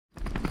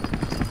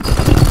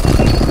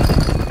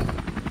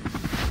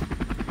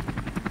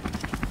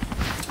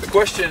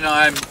question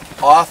I'm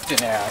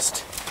often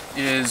asked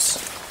is,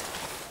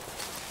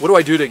 what do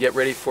I do to get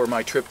ready for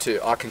my trip to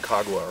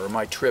Aconcagua or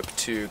my trip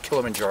to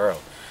Kilimanjaro?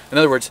 In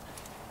other words,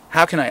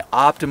 how can I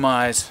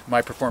optimize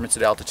my performance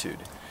at altitude?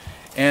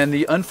 And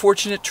the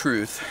unfortunate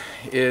truth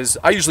is,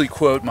 I usually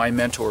quote my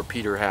mentor,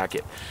 Peter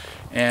Hackett.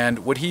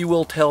 And what he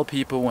will tell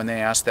people when they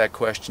ask that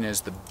question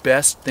is the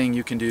best thing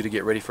you can do to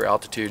get ready for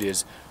altitude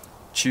is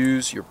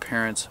choose your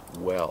parents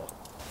well.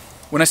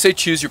 When I say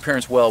choose your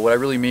parents well, what I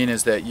really mean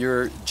is that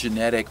your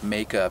genetic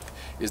makeup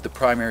is the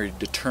primary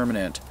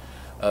determinant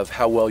of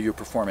how well you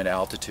perform at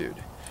altitude.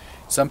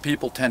 Some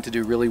people tend to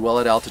do really well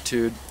at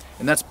altitude,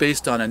 and that's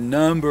based on a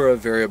number of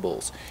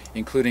variables,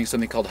 including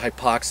something called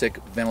hypoxic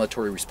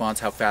ventilatory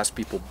response, how fast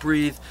people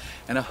breathe,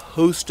 and a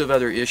host of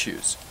other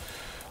issues.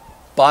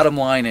 Bottom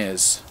line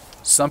is,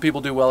 some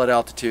people do well at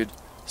altitude,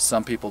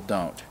 some people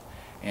don't,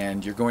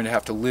 and you're going to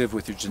have to live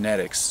with your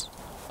genetics.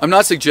 I'm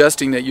not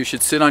suggesting that you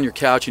should sit on your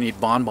couch and eat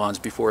bonbons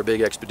before a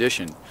big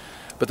expedition,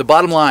 but the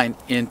bottom line,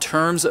 in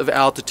terms of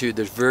altitude,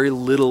 there's very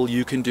little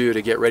you can do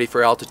to get ready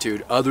for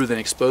altitude other than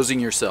exposing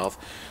yourself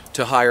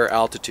to higher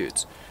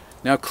altitudes.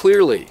 Now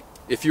clearly,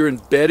 if you're in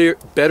better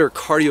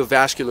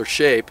cardiovascular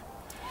shape,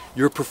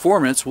 your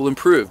performance will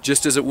improve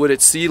just as it would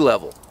at sea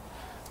level.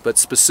 But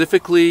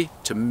specifically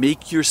to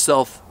make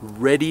yourself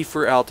ready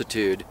for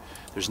altitude,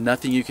 there's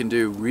nothing you can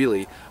do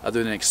really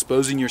other than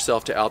exposing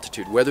yourself to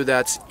altitude, whether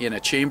that's in a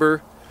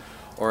chamber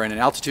or in an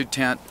altitude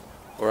tent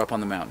or up on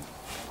the mountain.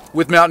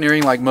 With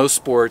mountaineering, like most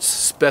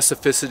sports,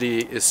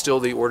 specificity is still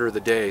the order of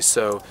the day.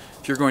 So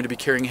if you're going to be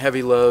carrying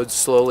heavy loads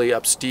slowly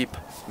up steep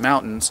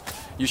mountains,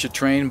 you should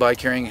train by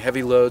carrying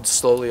heavy loads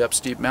slowly up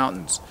steep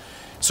mountains.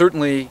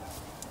 Certainly,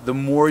 the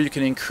more you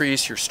can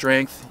increase your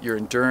strength, your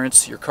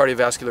endurance, your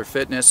cardiovascular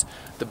fitness,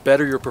 the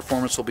better your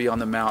performance will be on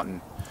the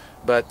mountain.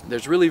 But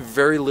there's really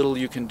very little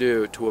you can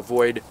do to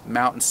avoid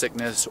mountain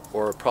sickness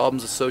or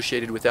problems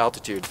associated with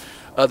altitude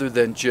other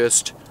than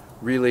just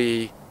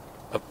really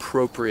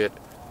appropriate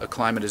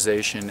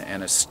acclimatization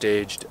and a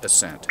staged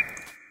ascent.